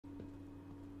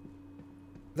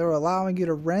They're allowing you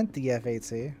to rent the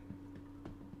F8c.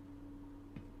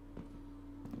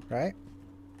 Right?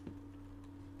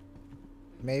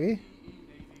 Maybe?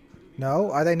 No?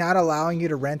 Are they not allowing you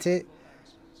to rent it?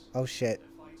 Oh shit.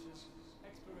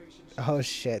 Oh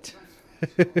shit.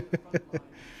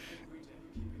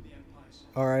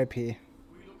 RIP.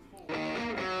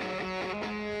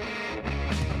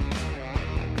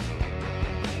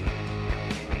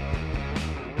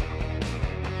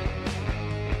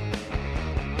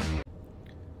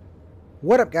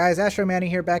 What up guys, Astro Manny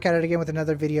here, back at it again with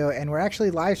another video, and we're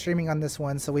actually live streaming on this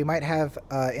one, so we might have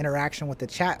interaction with the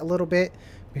chat a little bit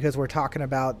because we're talking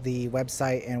about the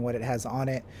website and what it has on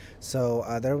it. So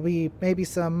there will be maybe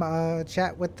some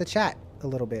chat with the chat a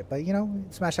little bit, but you know,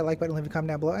 smash that like button, leave a comment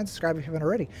down below, and subscribe if you haven't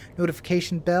already.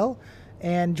 Notification bell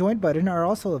and join button are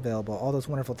also available. All those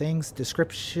wonderful things.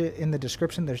 Description in the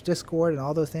description, there's Discord and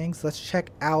all those things. Let's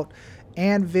check out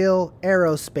Anvil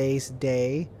Aerospace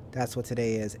Day. That's what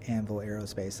today is, Anvil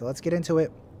Aerospace. So let's get into it.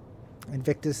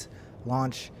 Invictus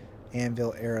launch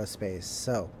Anvil Aerospace.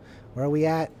 So where are we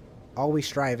at? Always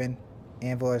striving.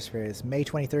 Anvil Aerospace, May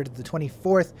 23rd to the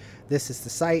 24th. This is the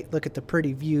site. Look at the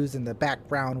pretty views in the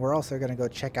background. We're also going to go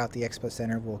check out the Expo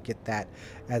Center. We'll get that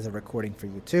as a recording for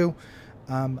you too.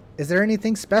 Is there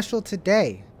anything special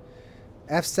today?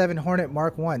 F7 Hornet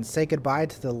Mark 1. Say goodbye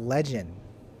to the legend.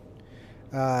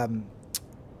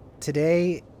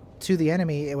 Today, to the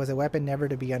enemy, it was a weapon never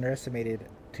to be underestimated.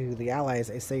 To the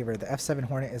allies, a saver. The F7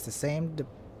 Hornet is the same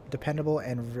dependable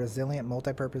and resilient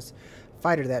multi-purpose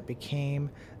fighter that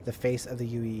became the face of the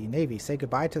UE Navy. Say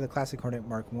goodbye to the classic Hornet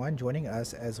Mark 1, joining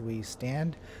us as we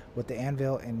stand with the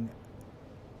Anvil in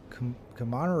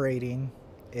commemorating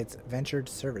its ventured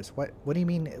service. What do you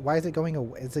mean? Why is it going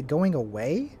away? Is it going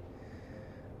away?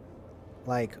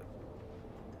 Like,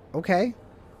 okay,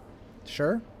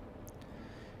 sure.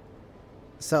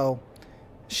 So,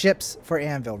 ships for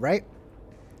Anvil, right?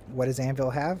 What does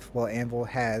Anvil have? Well, Anvil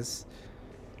has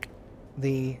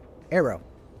the Arrow.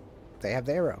 They have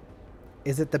the Arrow.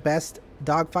 Is it the best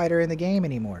dogfighter in the game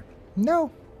anymore?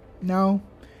 No. No.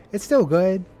 It's still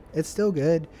good. It's still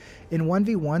good. In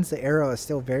 1v1s, the Arrow is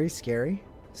still very scary.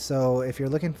 So, if you're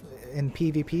looking in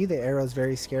PvP, the Arrow is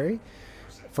very scary.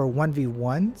 For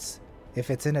 1v1s, if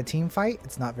it's in a team fight,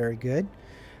 it's not very good.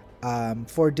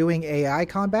 For doing AI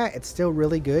combat, it's still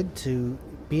really good to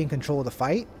be in control of the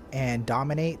fight and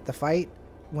dominate the fight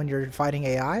when you're fighting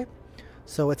AI.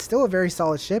 So it's still a very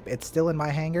solid ship. It's still in my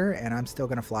hangar and I'm still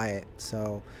going to fly it.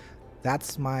 So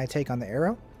that's my take on the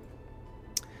Arrow.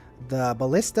 The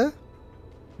Ballista,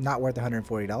 not worth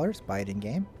 $140. Buy it in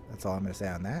game. That's all I'm going to say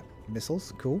on that.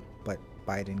 Missiles, cool, but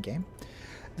buy it in game.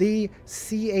 The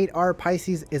C8R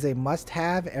Pisces is a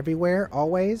must-have everywhere,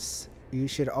 always. You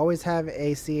should always have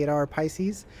a C8R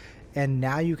Pisces, and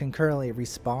now you can currently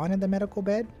respawn in the medical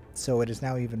bed, so it is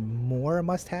now even more a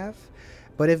must-have.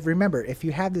 But remember, if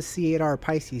you have the C8R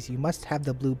Pisces, you must have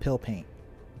the blue pill paint.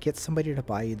 Get somebody to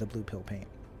buy you the blue pill paint.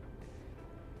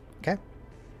 Okay?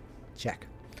 Check.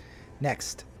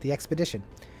 Next, the Expedition.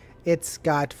 It's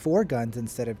got 4 guns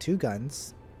instead of 2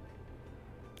 guns.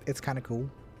 It's kind of cool.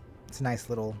 It's a nice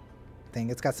little thing.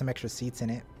 It's got some extra seats in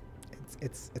it.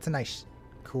 It's a nice,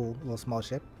 cool little small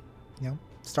ship, you know,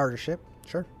 starter ship,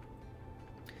 sure.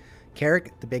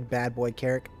 Carrack, the big bad boy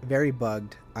Carrack, very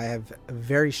bugged. I have a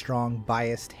very strong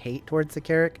biased hate towards the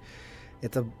Carrack.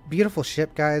 It's a beautiful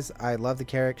ship, guys. I love the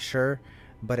Carrack, sure,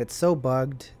 but it's so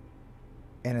bugged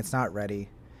and it's not ready.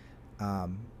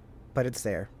 But it's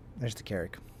there. There's the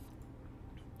Carrack.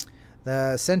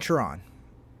 The Centurion,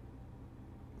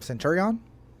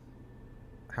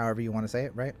 however you want to say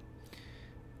it, right?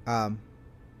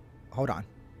 Hold on.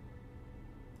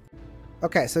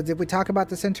 Okay, so did we talk about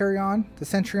the Centurion? The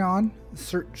Centurion,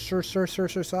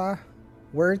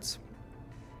 words.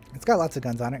 It's got lots of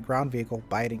guns on it. Ground vehicle,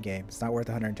 buy it in game. It's not worth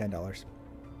 $110.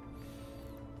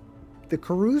 The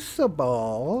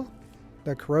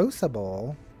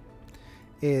Crucible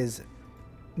is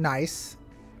nice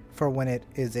for when it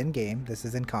is in game. This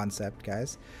is in concept,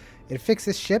 guys. It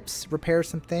fixes ships, repairs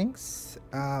some things.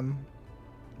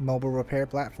 Mobile repair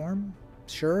platform.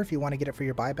 Sure, if you want to get it for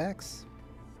your buybacks.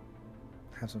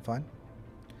 Have some fun.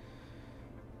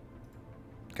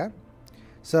 Okay.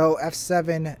 So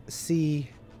F7c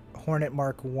Hornet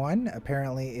Mark 1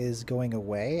 apparently is going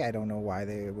away. I don't know why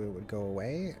they would go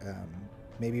away.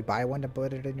 Maybe buy one to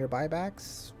put it in your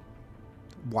buybacks.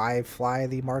 Why fly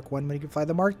the Mark 1 when you can fly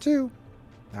the Mark 2?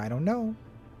 I don't know.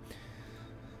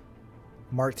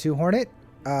 Mark 2 Hornet.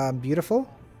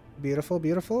 Beautiful. Beautiful,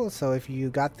 beautiful. So if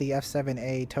you got the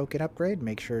F7A token upgrade,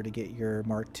 make sure to get your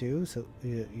Mark II, so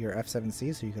your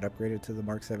F7C, so you could upgrade it to the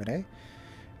Mark 7A.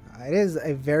 It is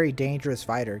a very dangerous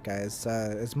fighter, guys.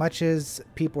 As much as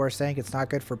people are saying it's not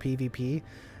good for PvP,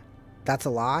 that's a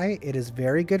lie. It is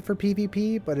very good for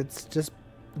PvP, but it's just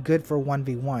good for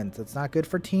 1v1s. It's not good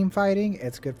for team fighting.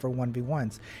 It's good for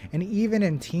 1v1s. And even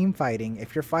in team fighting,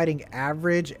 if you're fighting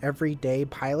average everyday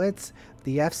pilots,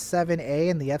 the F7A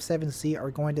and the F7C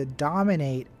are going to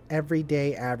dominate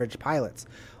everyday average pilots.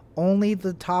 Only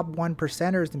the top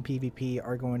 1%ers in PvP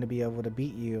are going to be able to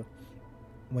beat you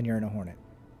when you're in a Hornet.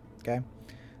 Okay?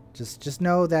 Just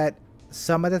know that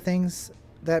some of the things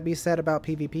that be said about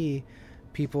PvP,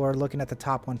 people are looking at the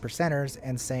top 1%ers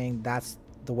and saying that's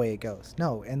the way it goes.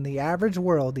 No, in the average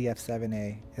world, the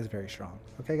F7A is very strong.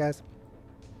 Okay, guys?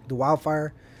 The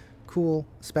Wildfire, cool,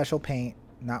 special paint,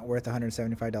 not worth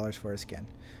 $175 for a skin.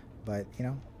 But, you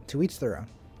know, to each their own.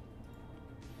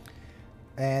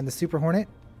 And the Super Hornet,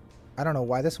 I don't know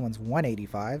why this one's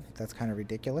 $185. That's kind of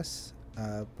ridiculous.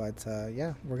 But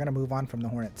yeah, we're going to move on from the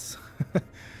Hornets.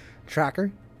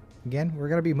 Tracker, again, we're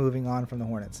going to be moving on from the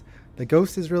Hornets. The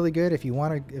Ghost is really good. If you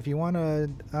want to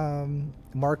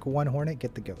mark one Hornet,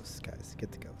 get the Ghost, guys.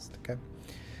 Get the Ghost, okay?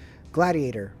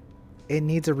 Gladiator, it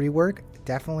needs a rework.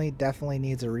 Definitely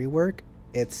needs a rework.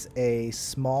 It's a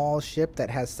small ship that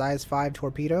has size 5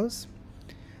 torpedoes.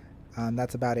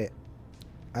 That's about it.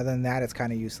 Other than that, it's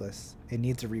kind of useless. It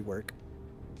needs a rework.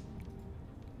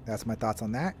 That's my thoughts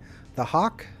on that. The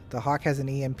Hawk has an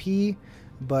EMP,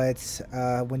 but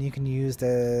when you can use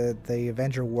the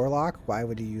Avenger Warlock, why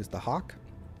would you use the Hawk?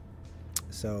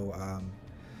 So,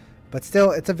 but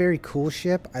still, it's a very cool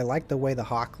ship. I like the way the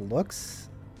Hawk looks.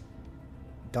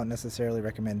 Don't necessarily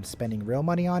recommend spending real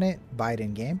money on it. Buy it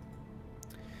in game.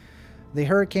 The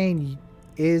Hurricane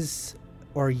is,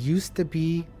 or used to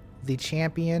be, the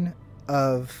champion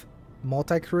of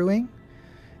multi-crewing.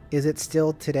 Is it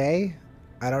still today?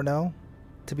 I don't know,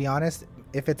 to be honest.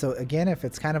 If it's if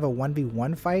it's kind of a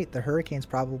 1v1 fight, the Hurricane's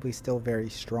probably still very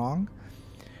strong.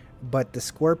 But the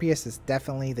Scorpius is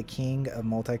definitely the king of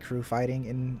multi-crew fighting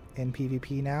in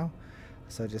PvP now.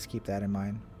 So just keep that in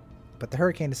mind. But the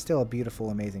Hurricane is still a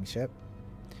beautiful, amazing ship.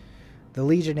 The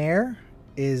Legionnaire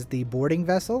is the boarding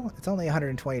vessel. It's only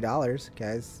 $120,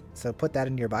 guys. So put that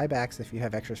in your buybacks if you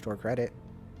have extra store credit.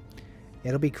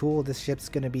 It'll be cool. This ship's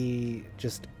going to be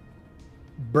just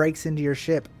breaks into your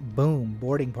ship. Boom.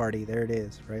 Boarding party. There it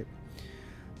is, right?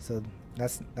 So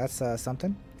that's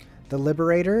something. The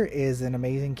Liberator is an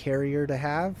amazing carrier to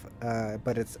have,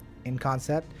 but it's in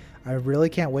concept. I really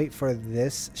can't wait for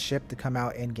this ship to come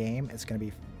out in game. It's going to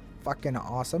be fucking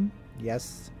awesome.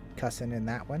 Yes, cussing in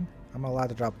that one. I'm allowed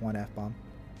to drop one F-bomb.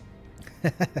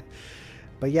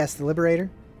 But yes, the Liberator,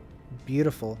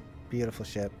 beautiful, beautiful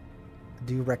ship.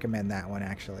 Do recommend that one,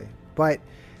 actually. But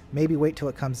maybe wait till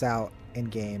it comes out in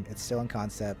game. It's still in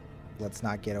concept. Let's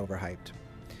not get overhyped.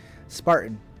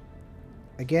 Spartan,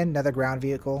 again, another ground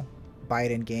vehicle. Buy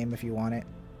it in game if you want it.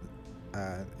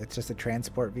 It's just a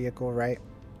transport vehicle, right?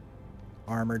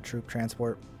 Armored troop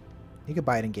transport. You could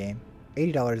buy it in game.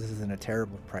 $80 isn't a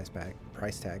terrible price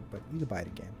tag, but you could buy it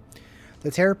in game. The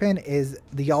Terrapin is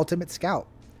the ultimate scout.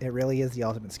 It really is the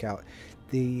ultimate scout.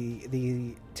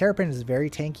 The Terrapin is very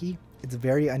tanky. It's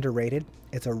very underrated.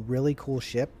 It's a really cool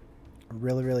ship. A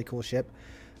really, really cool ship.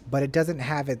 But it doesn't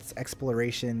have its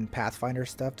exploration Pathfinder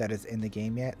stuff that is in the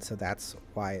game yet. So that's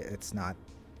why it's not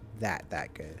that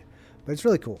good. But it's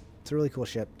really cool. It's a really cool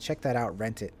ship. Check that out.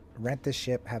 Rent it. Rent this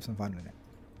ship. Have some fun with it.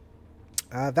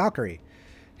 Valkyrie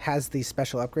has the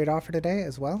special upgrade offer today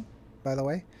as well, by the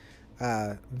way.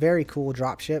 Very cool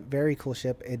drop ship. Very cool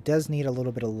ship. It does need a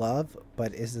little bit of love,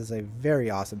 but this is a very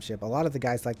awesome ship. A lot of the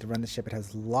guys like to run the ship. It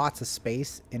has lots of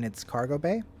space in its cargo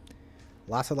bay.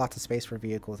 Lots of space for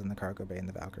vehicles in the cargo bay in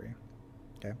the Valkyrie.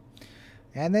 Okay.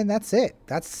 And then that's it.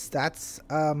 That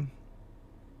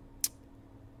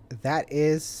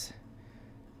is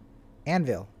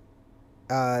Anvil.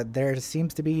 There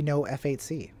seems to be no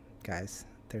F8c, guys.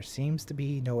 There seems to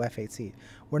be no F8c.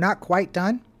 We're not quite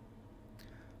done.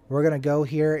 We're going to go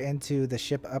here into the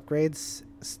ship upgrades,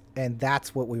 and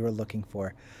that's what we were looking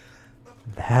for.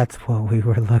 That's what we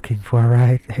were looking for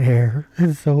right there.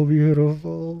 It's so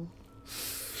beautiful.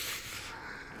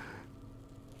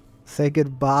 Say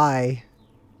goodbye.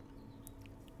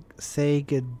 Say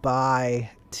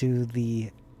goodbye to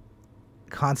the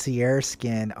concierge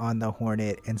skin on the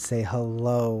Hornet and say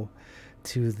hello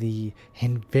to the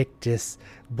Invictus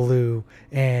blue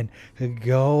and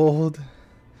gold.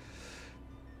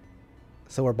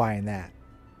 So we're buying that.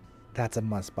 That's a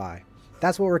must buy.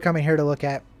 That's what we're coming here to look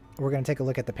at. We're going to take a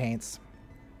look at the paints.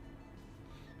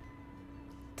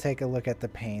 Take a look at the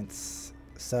paints.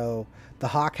 So the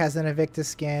Hawk has an Invictus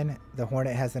skin. The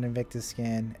Hornet has an Invictus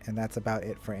skin. And that's about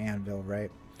it for Anvil,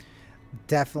 right?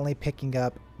 definitely picking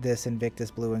up this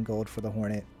Invictus Blue and Gold for the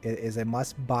Hornet. It is a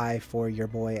must-buy for your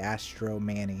boy Astro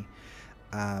Manny.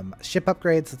 Ship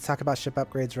upgrades. Let's talk about ship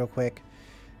upgrades real quick.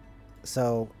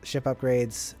 So ship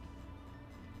upgrades,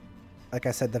 like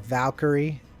I said, the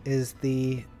Valkyrie is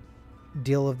the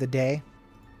deal of the day,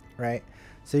 right?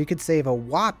 So you could save a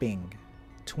whopping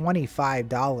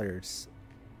 $25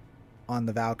 on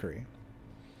the Valkyrie.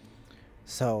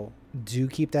 So do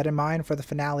keep that in mind for the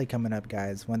finale coming up,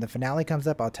 guys. When the finale comes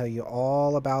up, I'll tell you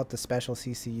all about the special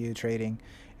CCU trading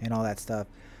and all that stuff.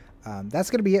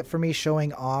 That's going to be it for me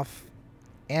showing off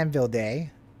Anvil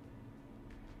Day.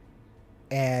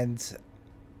 And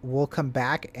we'll come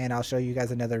back and I'll show you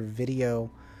guys another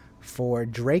video for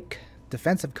Drake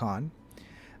Defensive Con.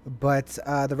 But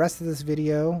the rest of this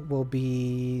video will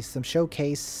be some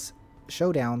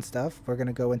showdown stuff. We're going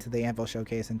to go into the Anvil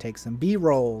showcase and take some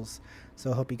B-rolls.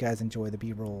 So I hope you guys enjoy the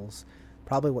B-rolls.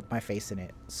 Probably with my face in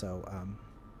it. So,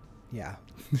 yeah.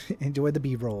 Enjoy the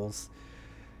B-rolls.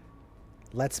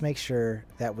 Let's make sure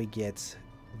that we get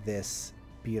this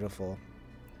beautiful,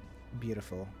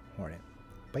 beautiful Hornet.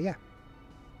 But yeah.